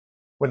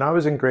When I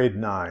was in grade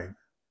 9,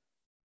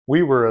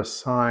 we were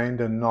assigned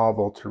a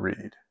novel to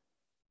read.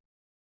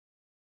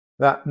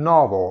 That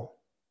novel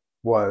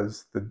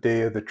was The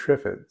Day of the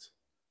Triffids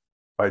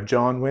by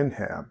John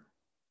Wyndham.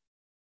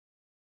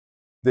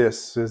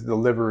 This is the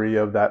livery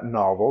of that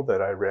novel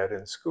that I read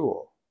in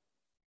school.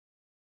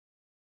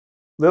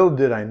 Little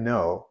did I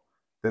know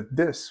that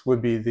this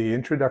would be the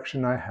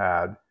introduction I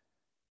had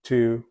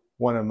to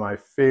one of my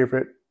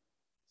favorite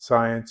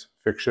science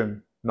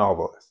fiction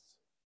novelists.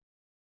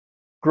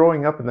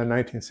 Growing up in the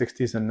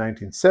 1960s and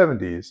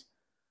 1970s,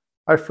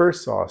 I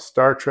first saw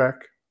Star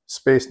Trek,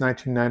 Space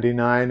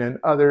 1999, and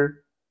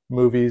other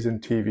movies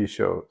and TV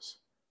shows.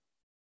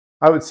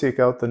 I would seek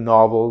out the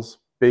novels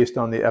based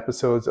on the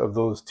episodes of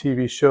those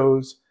TV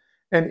shows,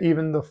 and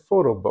even the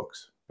photo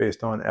books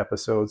based on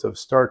episodes of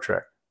Star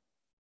Trek.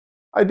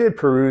 I did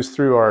peruse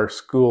through our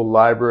school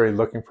library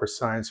looking for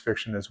science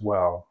fiction as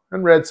well,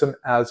 and read some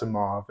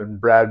Asimov and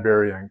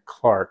Bradbury and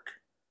Clarke.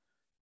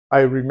 I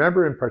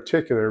remember in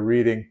particular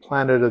reading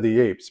Planet of the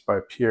Apes by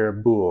Pierre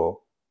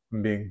Boulle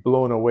and being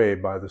blown away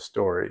by the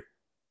story.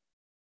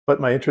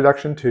 But my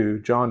introduction to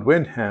John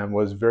Wyndham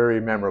was very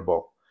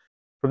memorable.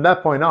 From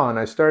that point on,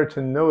 I started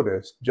to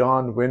notice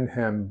John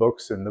Wyndham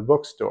books in the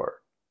bookstore.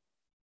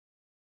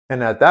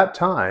 And at that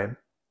time,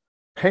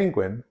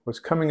 Penguin was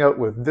coming out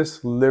with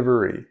this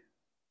livery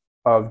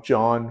of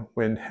John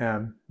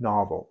Wyndham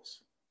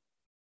novels.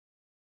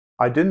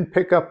 I didn't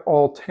pick up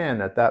all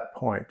 10 at that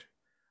point.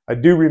 I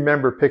do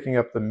remember picking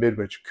up the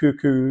Midwich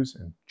Cuckoos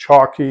and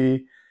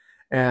Chocky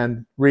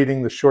and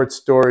reading the short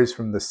stories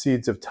from The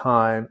Seeds of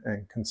Time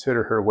and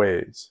Consider Her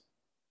Ways.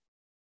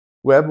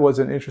 Webb was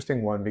an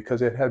interesting one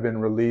because it had been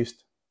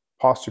released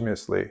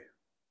posthumously.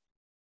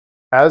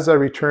 As I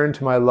returned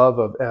to my love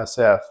of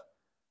SF,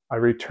 I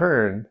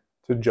returned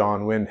to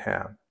John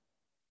Wyndham.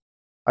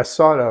 I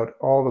sought out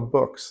all the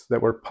books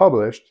that were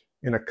published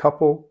in a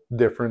couple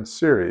different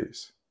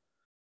series.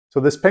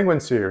 So this Penguin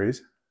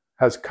series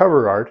has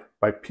cover art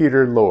by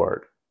Peter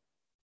Lord.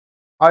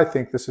 I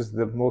think this is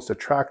the most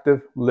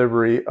attractive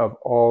livery of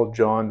all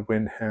John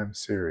Wyndham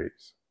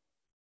series.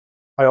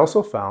 I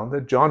also found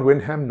that John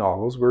Wyndham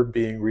novels were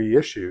being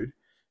reissued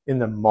in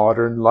the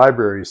Modern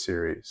Library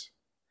series.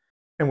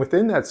 And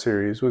within that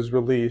series was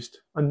released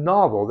a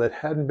novel that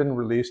hadn't been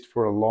released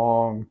for a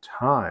long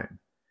time,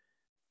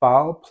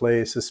 Foul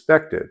Play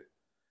Suspected.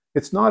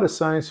 It's not a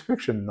science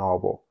fiction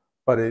novel,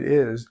 but it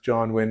is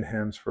John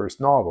Wyndham's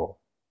first novel.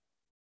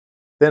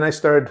 Then I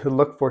started to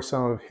look for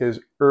some of his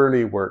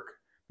early work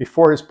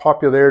before his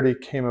popularity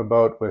came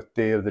about with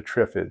Day of the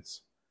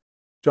Triffids.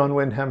 John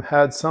Wyndham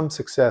had some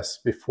success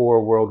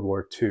before World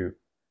War II.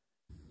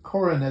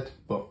 Coronet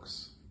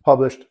Books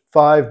published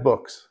 5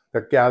 books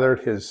that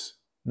gathered his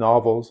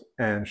novels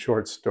and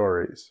short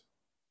stories.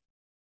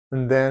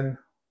 And then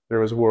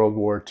there was World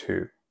War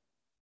II.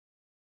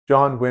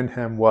 John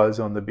Wyndham was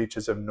on the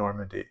beaches of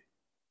Normandy.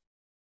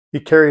 He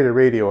carried a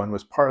radio and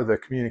was part of the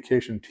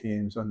communication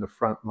teams on the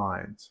front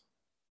lines.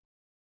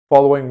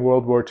 Following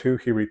World War II,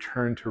 he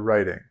returned to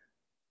writing.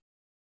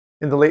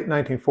 In the late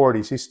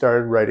 1940s, he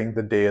started writing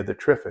The Day of the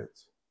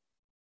Triffids.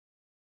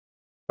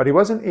 But he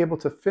wasn't able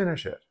to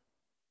finish it.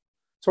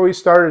 So he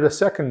started a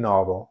second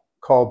novel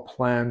called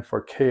Plan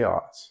for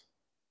Chaos.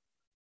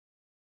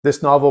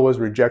 This novel was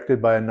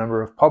rejected by a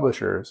number of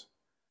publishers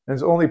and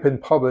has only been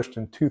published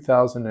in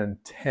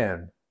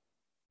 2010.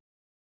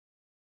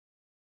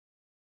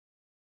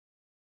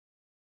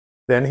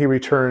 Then he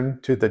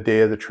returned to The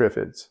Day of the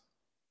Triffids.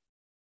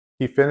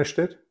 He finished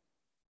it,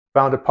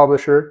 found a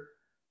publisher,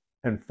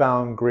 and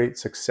found great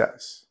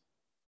success.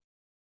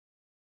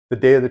 The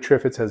Day of the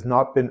Triffids has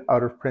not been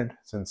out of print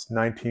since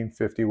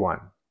 1951.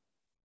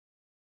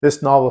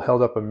 This novel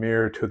held up a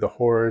mirror to the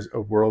horrors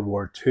of World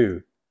War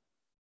II.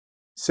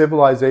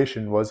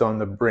 Civilization was on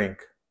the brink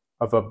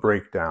of a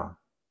breakdown.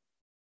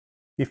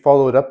 He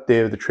followed up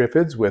Day of the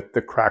Triffids with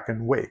The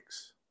Kraken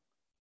Wakes,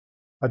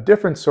 a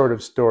different sort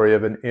of story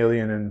of an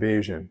alien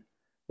invasion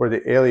where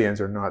the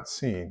aliens are not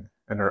seen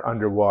and are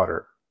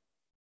underwater.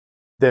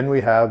 Then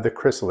we have The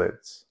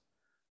Chyrsalids,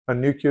 a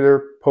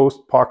nuclear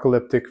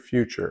post-apocalyptic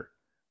future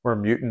where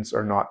mutants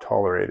are not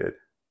tolerated.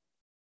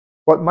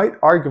 What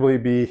might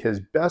arguably be his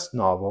best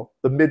novel,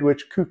 The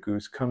Midwich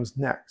Cuckoos, comes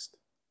next.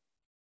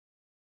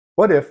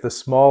 What if the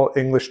small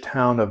English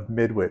town of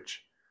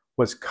Midwich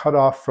was cut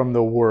off from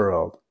the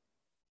world?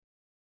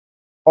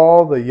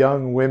 All the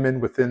young women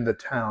within the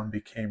town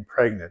became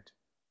pregnant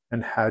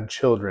and had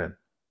children.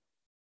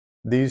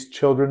 These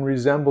children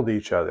resembled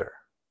each other,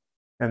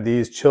 and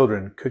these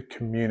children could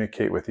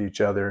communicate with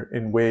each other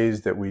in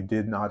ways that we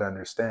did not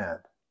understand.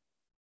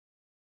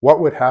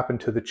 What would happen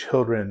to the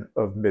children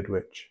of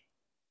Midwich?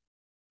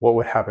 What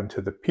would happen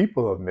to the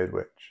people of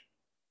Midwich?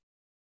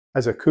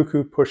 As a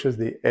cuckoo pushes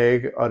the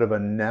egg out of a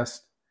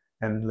nest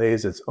and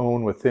lays its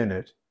own within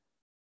it,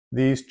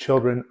 these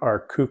children are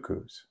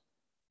cuckoos.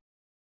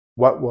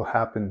 What will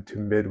happen to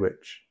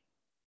Midwich?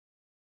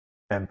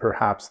 And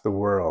perhaps the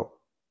world?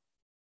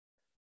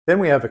 Then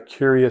we have a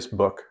curious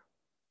book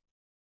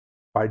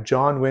by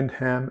John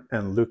Wyndham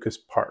and Lucas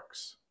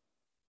Parkes.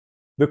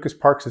 Lucas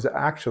Parkes is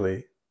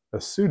actually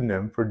a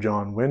pseudonym for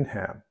John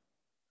Wyndham.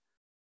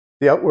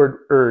 The outward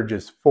urge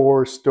is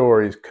 4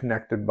 stories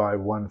connected by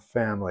one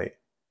family.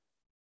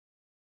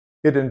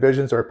 It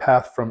envisions our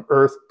path from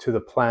Earth to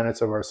the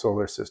planets of our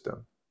solar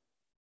system.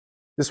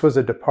 This was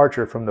a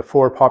departure from the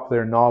 4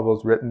 popular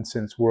novels written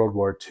since World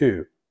War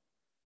II.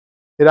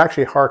 It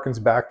actually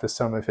harkens back to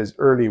some of his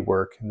early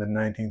work in the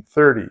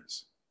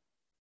 1930s.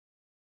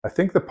 I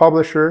think the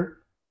publisher,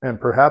 and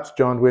perhaps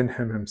John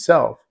Wyndham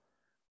himself,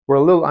 were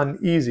a little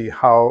uneasy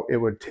how it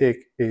would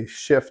take a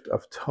shift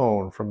of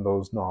tone from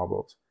those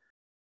novels.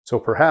 So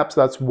perhaps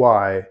that's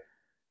why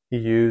he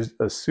used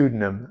a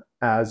pseudonym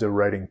as a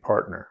writing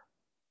partner.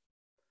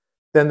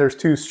 Then there's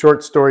 2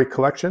 short story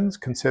collections,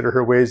 Consider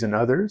Her Ways and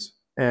Others,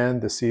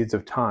 and The Seeds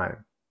of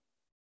Time.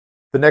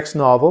 The next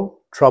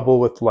novel, Trouble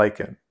with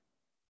Lichen.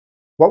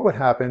 What would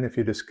happen if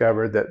you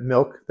discovered that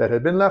milk that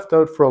had been left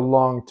out for a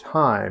long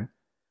time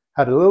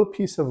had a little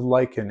piece of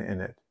lichen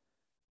in it,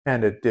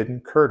 and it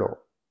didn't curdle?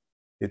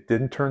 It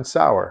didn't turn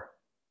sour.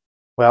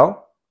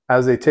 Well,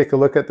 as they take a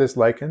look at this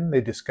lichen,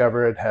 they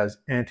discover it has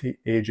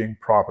anti-aging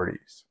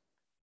properties.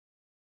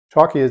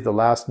 Chocky is the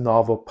last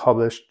novel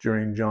published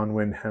during John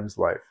Wyndham's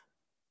life.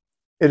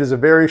 It is a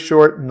very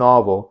short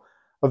novel,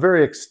 a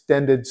very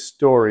extended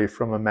story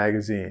from a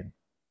magazine.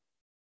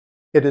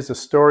 It is a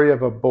story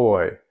of a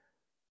boy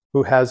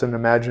who has an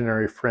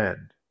imaginary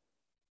friend.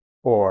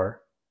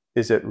 Or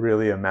is it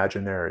really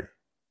imaginary?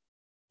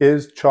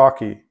 Is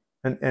Chocky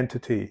an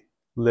entity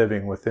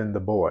living within the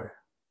boy?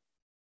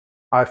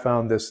 I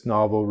found this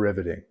novel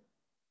riveting.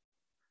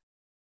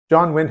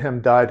 John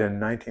Wyndham died in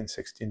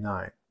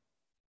 1969.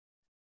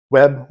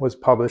 Webb was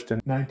published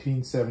in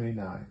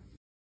 1979.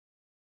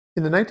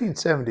 In the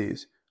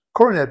 1970s,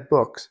 Coronet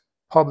Books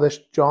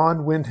published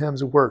John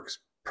Wyndham's works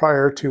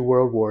prior to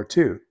World War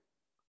II.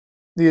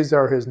 These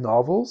are his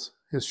novels,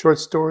 his short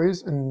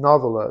stories, and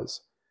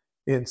novellas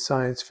in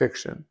science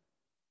fiction.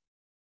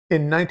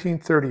 In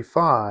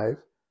 1935,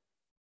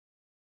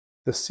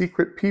 The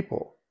Secret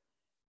People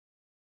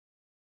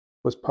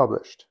was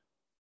published.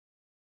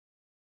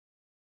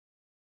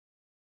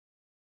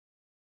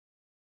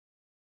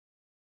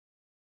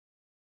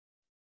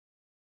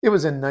 It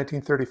was in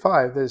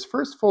 1935 that his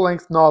first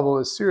full-length novel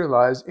is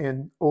serialized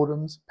in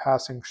Odom's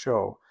Passing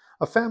Show,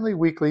 a family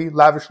weekly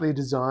lavishly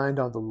designed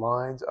on the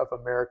lines of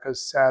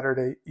America's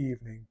Saturday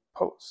Evening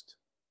Post.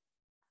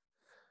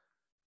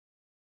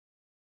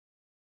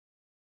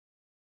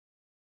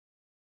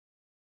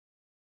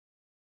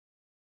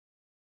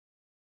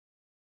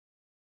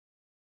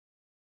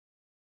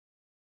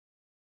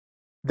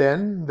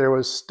 Then there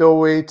was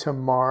Stowaway to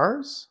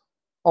Mars,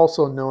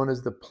 also known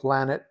as The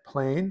Planet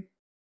Plane.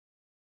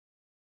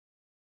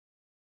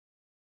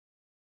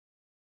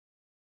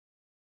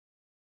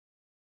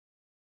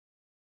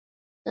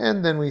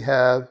 And then we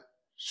have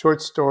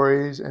short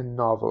stories and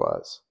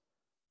novellas.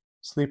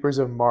 Sleepers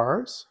of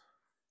Mars.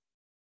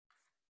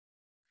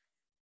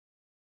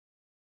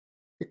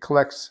 It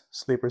collects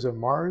Sleepers of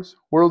Mars,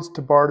 Worlds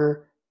to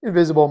Barter,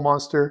 Invisible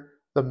Monster,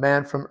 The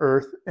Man from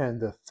Earth, and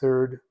The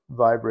Third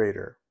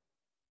Vibrator.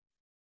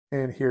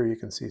 And here you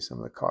can see some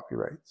of the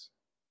copyrights.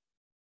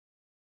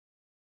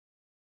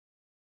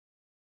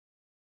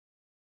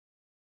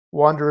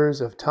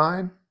 Wanderers of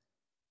Time.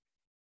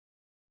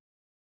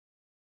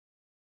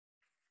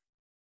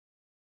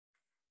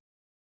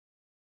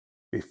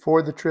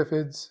 Before the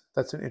Triffids,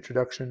 that's an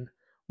introduction.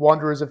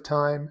 Wanderers of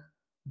Time,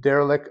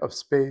 Derelict of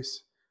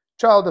Space,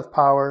 Child of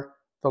Power,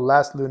 The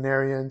Last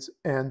Lunarians,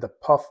 and The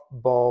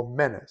Puffball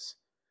Menace.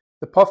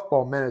 The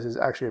Puffball Menace is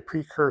actually a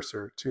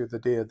precursor to The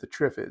Day of the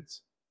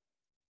Triffids.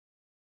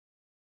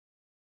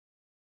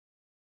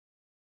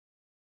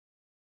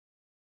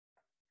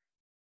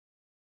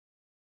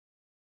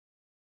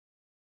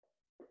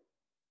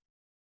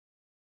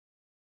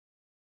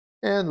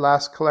 And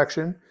last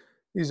collection,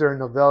 these are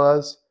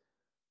novellas,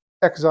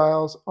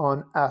 Exiles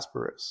on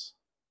Asperus.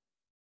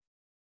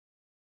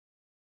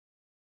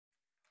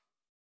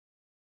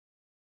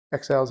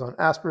 Exiles on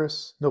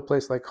Asperus, No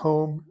Place Like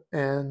Home,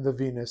 and The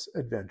Venus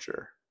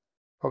Adventure.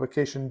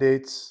 Publication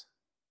dates,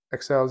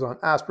 Exiles on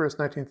Asperus,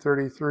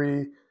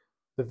 1933,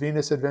 The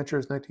Venus Adventure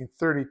is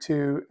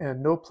 1932,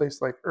 and No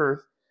Place Like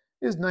Earth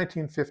is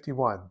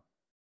 1951.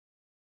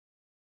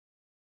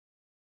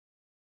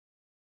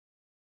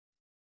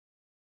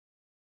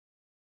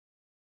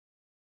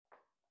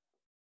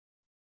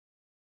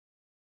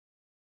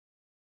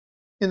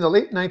 In the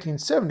late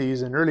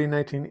 1970s and early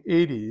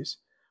 1980s,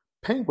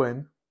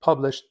 Penguin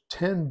published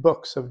 10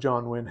 books of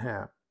John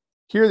Wyndham.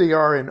 Here they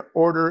are in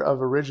order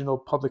of original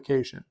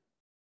publication.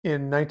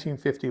 In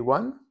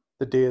 1951,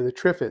 The Day of the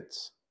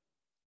Triffids.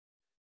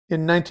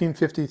 In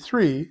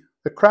 1953,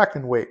 The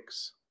Kraken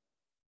Wakes.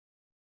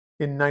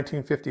 In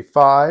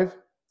 1955,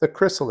 The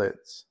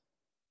Chyrsalids.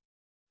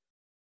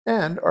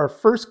 And our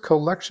first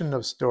collection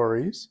of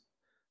stories,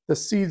 The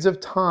Seeds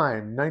of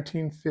Time,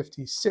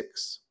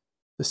 1956.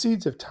 The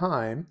Seeds of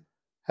Time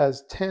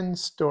has 10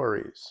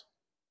 stories.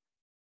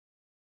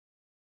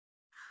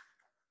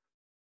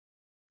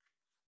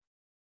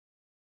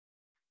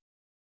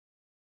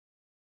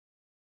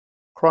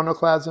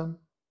 Chronoclasm,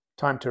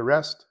 Time to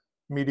Rest,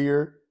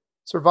 Meteor,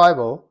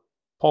 Survival,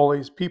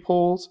 Polly's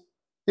Peepholes,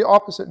 The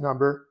Opposite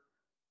Number,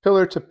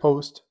 Pillar to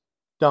Post,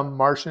 Dumb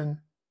Martian,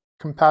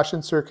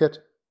 Compassion Circuit,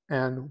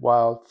 and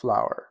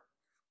Wildflower.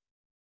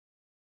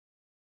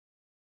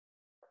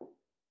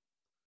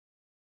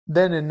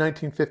 Then in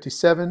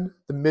 1957,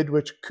 The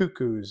Midwich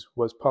Cuckoos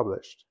was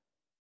published.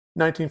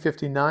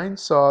 1959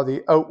 saw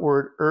The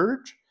Outward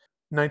Urge.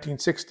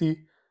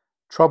 1960,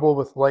 Trouble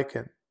with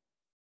Lichen.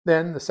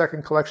 Then the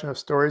second collection of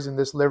stories in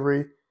this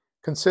livery,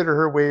 Consider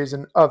Her Ways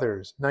and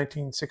Others,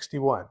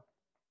 1961.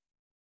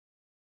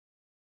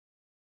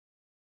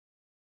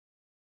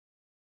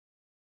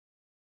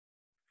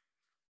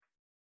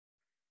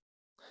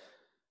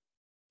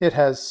 It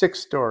has 6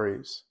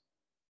 stories.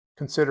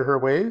 Consider Her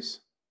Ways,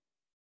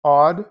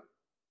 Odd,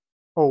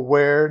 Oh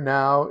Where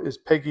Now is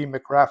Peggy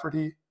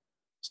McRafferty,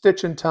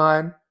 Stitch in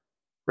Time,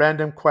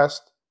 Random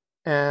Quest,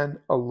 and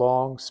A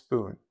Long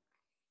Spoon.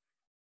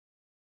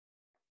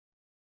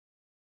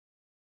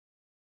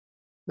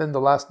 Then the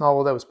last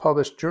novel that was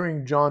published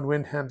during John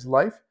Wyndham's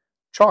life,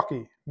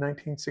 Chocky,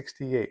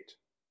 1968.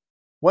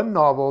 One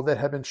novel that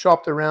had been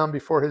shopped around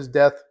before his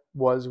death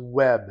was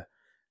Web,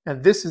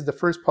 and this is the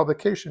first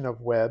publication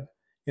of Web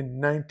in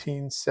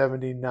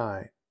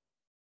 1979.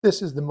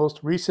 This is the most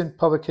recent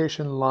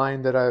publication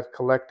line that I have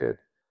collected.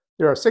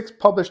 There are 6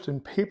 published in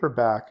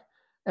paperback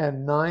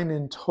and 9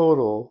 in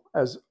total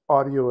as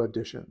audio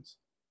editions.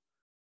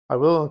 I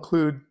will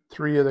include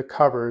 3 of the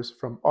covers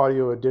from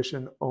audio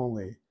edition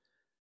only.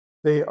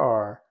 They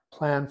are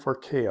Plan for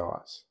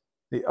Chaos,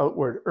 The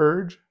Outward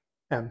Urge,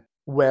 and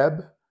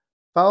Web.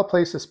 Foul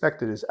Play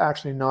Suspected is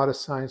actually not a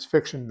science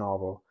fiction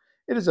novel.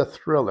 It is a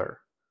thriller.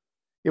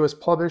 It was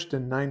published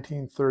in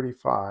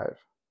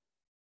 1935.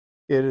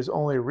 It has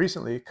only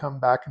recently come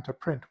back into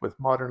print with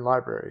Modern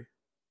Library.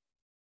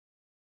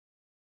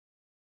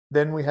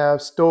 Then we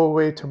have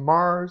Stowaway to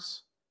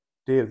Mars,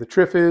 Day of the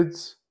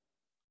Triffids,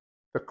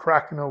 The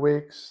Kraken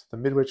Awakes, The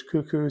Midwich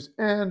Cuckoos,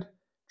 and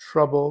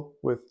Trouble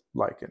with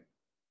Lichen.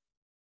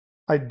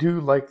 I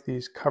do like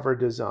these cover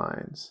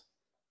designs.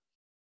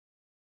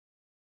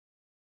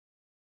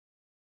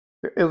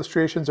 The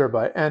illustrations are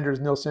by Anders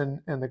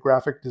Nilsson and the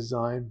graphic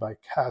design by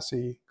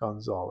Cassie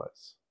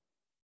Gonzalez.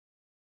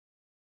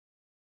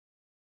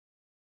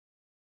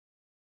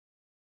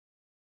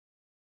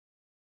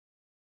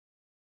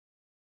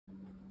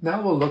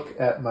 Now we'll look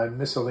at my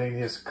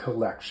miscellaneous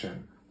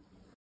collection.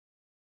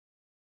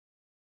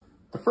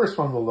 The first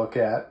one we'll look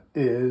at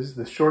is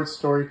the short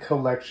story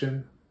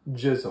collection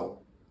Jizzle.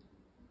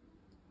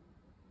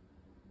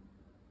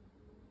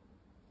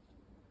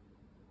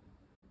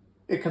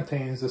 It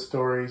contains the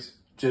stories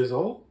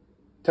Jizzle,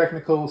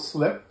 Technical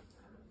Slip,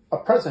 A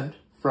Present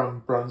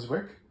from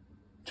Brunswick,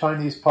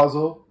 Chinese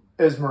Puzzle,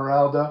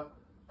 Esmeralda,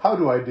 How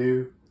Do I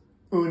Do,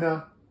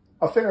 Una,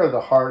 Affair of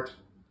the Heart,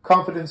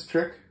 Confidence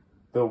Trick,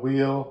 The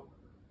Wheel,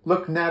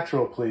 Look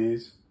Natural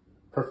Please,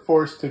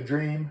 Perforce to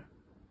Dream,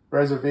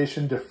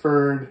 Reservation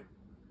Deferred,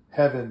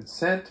 Heaven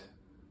Sent,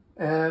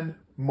 and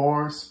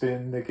More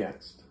Spin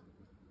Against.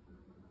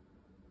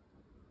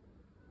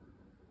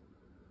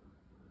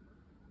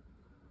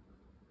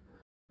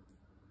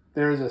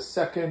 There is a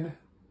second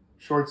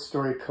short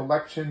story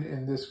collection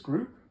in this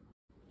group.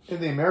 In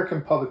the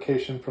American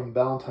publication from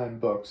Ballantine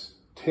Books,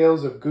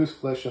 Tales of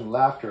Gooseflesh and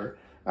Laughter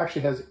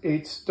actually has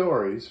 8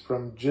 stories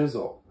from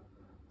Jizzle.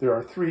 There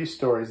are 3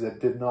 stories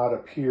that did not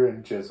appear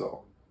in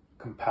Jizzle: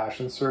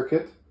 Compassion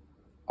Circuit,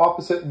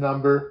 Opposite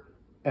Number,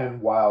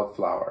 and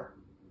Wildflower.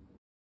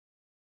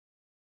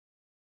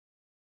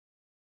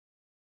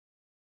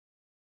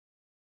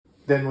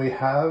 Then we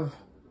have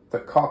the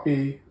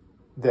copy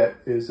that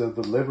is of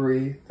the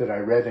livery that I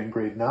read in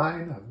grade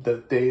 9 of The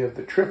Day of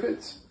the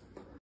Triffids.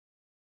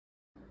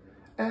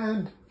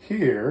 And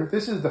here,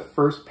 this is the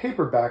first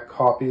paperback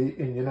copy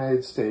in the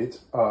United States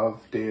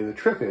of Day of the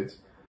Triffids,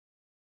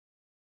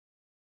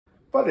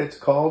 but it's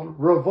called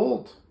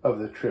Revolt of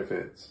the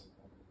Triffids.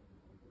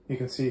 You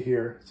can see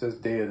here it says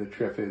Day of the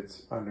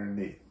Triffids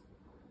underneath.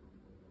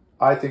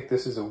 I think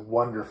this is a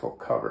wonderful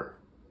cover,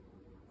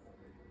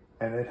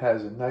 and it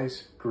has a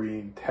nice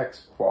green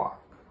text block.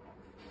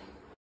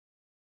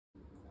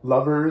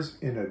 Lovers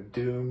in a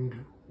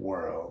Doomed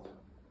World.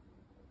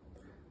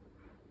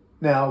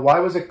 Now, why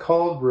was it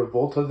called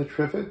Revolt of the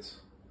Triffids?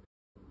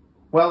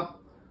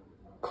 Well,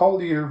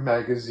 Collier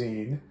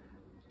magazine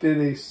did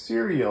a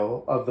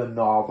serial of the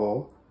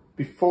novel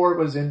before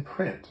it was in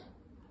print.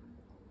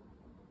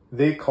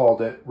 They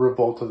called it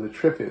Revolt of the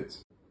Triffids.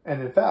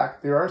 And in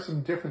fact, there are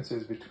some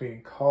differences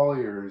between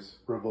Collier's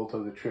Revolt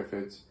of the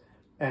Triffids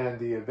and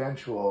the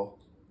eventual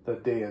The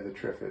Day of the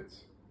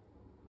Triffids.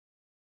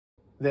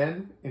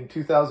 Then, in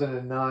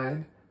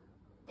 2009,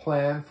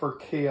 Plan for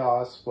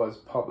Chaos was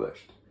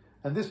published.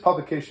 And this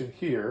publication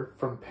here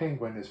from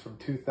Penguin is from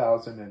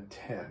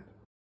 2010,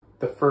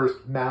 the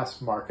first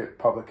mass market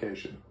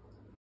publication.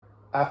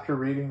 After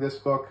reading this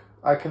book,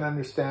 I can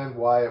understand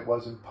why it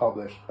wasn't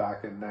published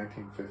back in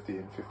 1950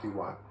 and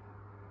 51.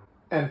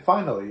 And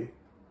finally,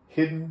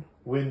 Hidden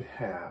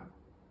Wyndham.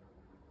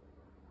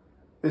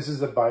 This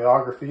is a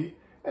biography,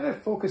 and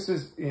it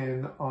focuses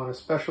in on a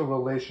special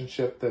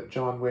relationship that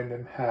John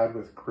Wyndham had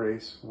with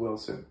Grace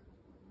Wilson.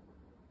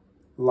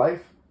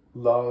 Life,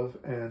 Love,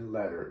 and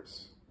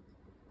Letters.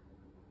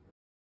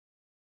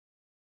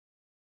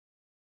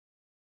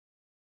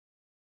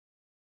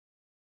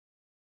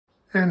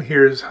 And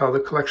here's how the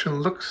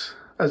collection looks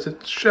as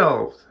it's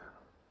shelved